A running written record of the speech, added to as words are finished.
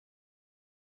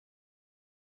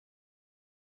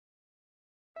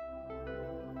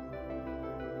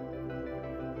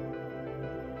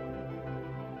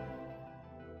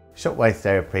Shockwave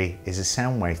therapy is a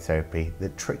sound wave therapy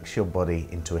that tricks your body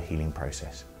into a healing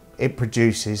process. It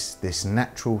produces this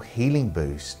natural healing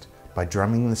boost by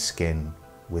drumming the skin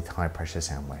with high pressure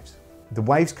sound waves. The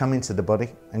waves come into the body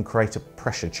and create a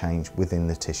pressure change within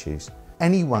the tissues.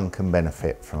 Anyone can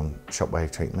benefit from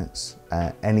shockwave treatments,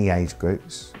 any age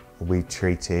groups. We've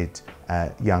treated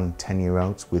young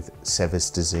 10-year-olds with Sever's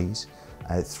disease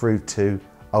through to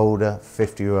older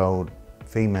 50-year-old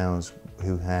females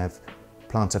who have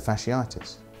plantar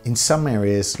fasciitis. In some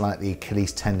areas like the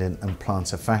Achilles tendon and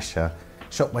plantar fascia,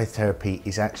 shockwave therapy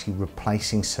is actually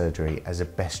replacing surgery as a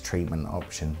best treatment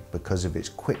option because of its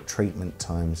quick treatment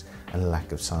times and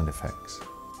lack of side effects.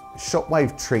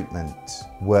 Shockwave treatment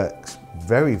works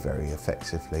very, very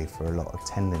effectively for a lot of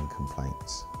tendon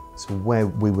complaints. So where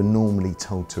we were normally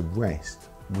told to rest,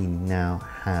 we now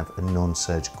have a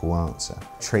non-surgical answer.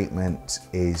 Treatment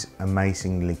is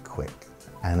amazingly quick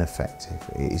and effective.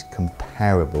 It is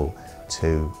comparable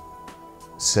to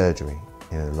surgery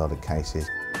in a lot of cases.